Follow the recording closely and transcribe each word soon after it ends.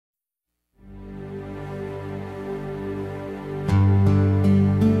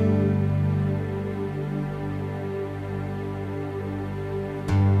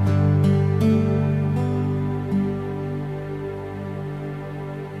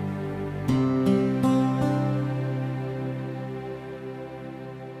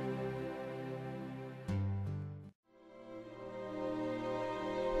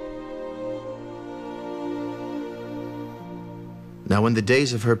Now when the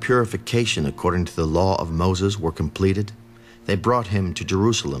days of her purification according to the law of Moses were completed, they brought him to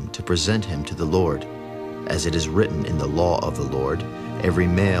Jerusalem to present him to the Lord. As it is written in the law of the Lord, every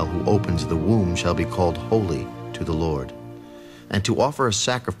male who opens the womb shall be called holy to the Lord. And to offer a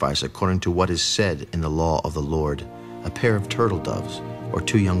sacrifice according to what is said in the law of the Lord, a pair of turtle doves or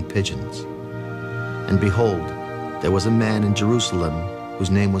 2 young pigeons. And behold, there was a man in Jerusalem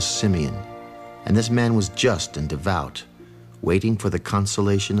whose name was Simeon, and this man was just and devout, waiting for the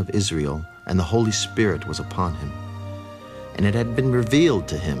consolation of Israel, and the Holy Spirit was upon him. And it had been revealed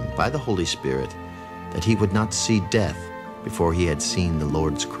to him by the Holy Spirit that he would not see death before he had seen the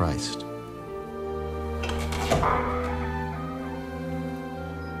Lord's Christ.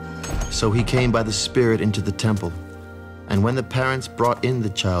 So he came by the Spirit into the temple, and when the parents brought in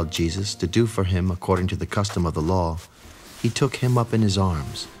the child Jesus to do for him according to the custom of the law, he took him up in his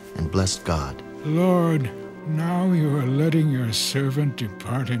arms and blessed God. Lord, now you are letting your servant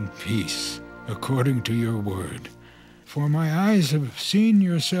depart in peace, according to your word. For my eyes have seen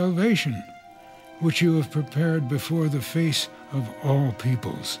your salvation, which you have prepared before the face of all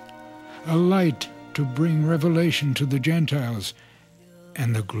peoples, a light to bring revelation to the Gentiles,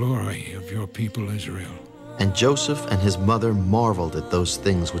 and the glory of your people Israel. And Joseph and his mother marveled at those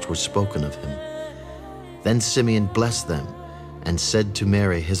things which were spoken of him. Then Simeon blessed them, and said to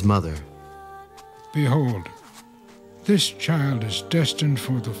Mary his mother, Behold, this child is destined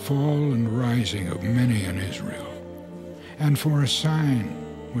for the fall and rising of many in Israel, and for a sign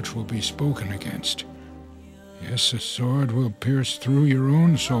which will be spoken against. Yes, a sword will pierce through your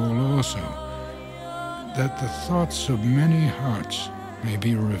own soul also, that the thoughts of many hearts may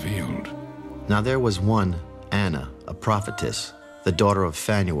be revealed. Now there was one, Anna, a prophetess, the daughter of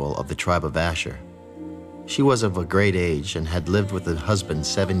Phanuel of the tribe of Asher. She was of a great age, and had lived with a husband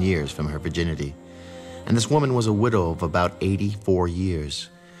 7 years from her virginity. And this woman was a widow of about 84 years,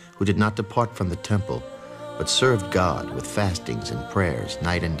 who did not depart from the temple, but served God with fastings and prayers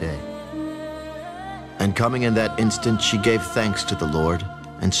night and day. And coming in that instant, she gave thanks to the Lord,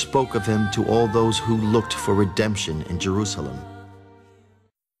 and spoke of him to all those who looked for redemption in Jerusalem.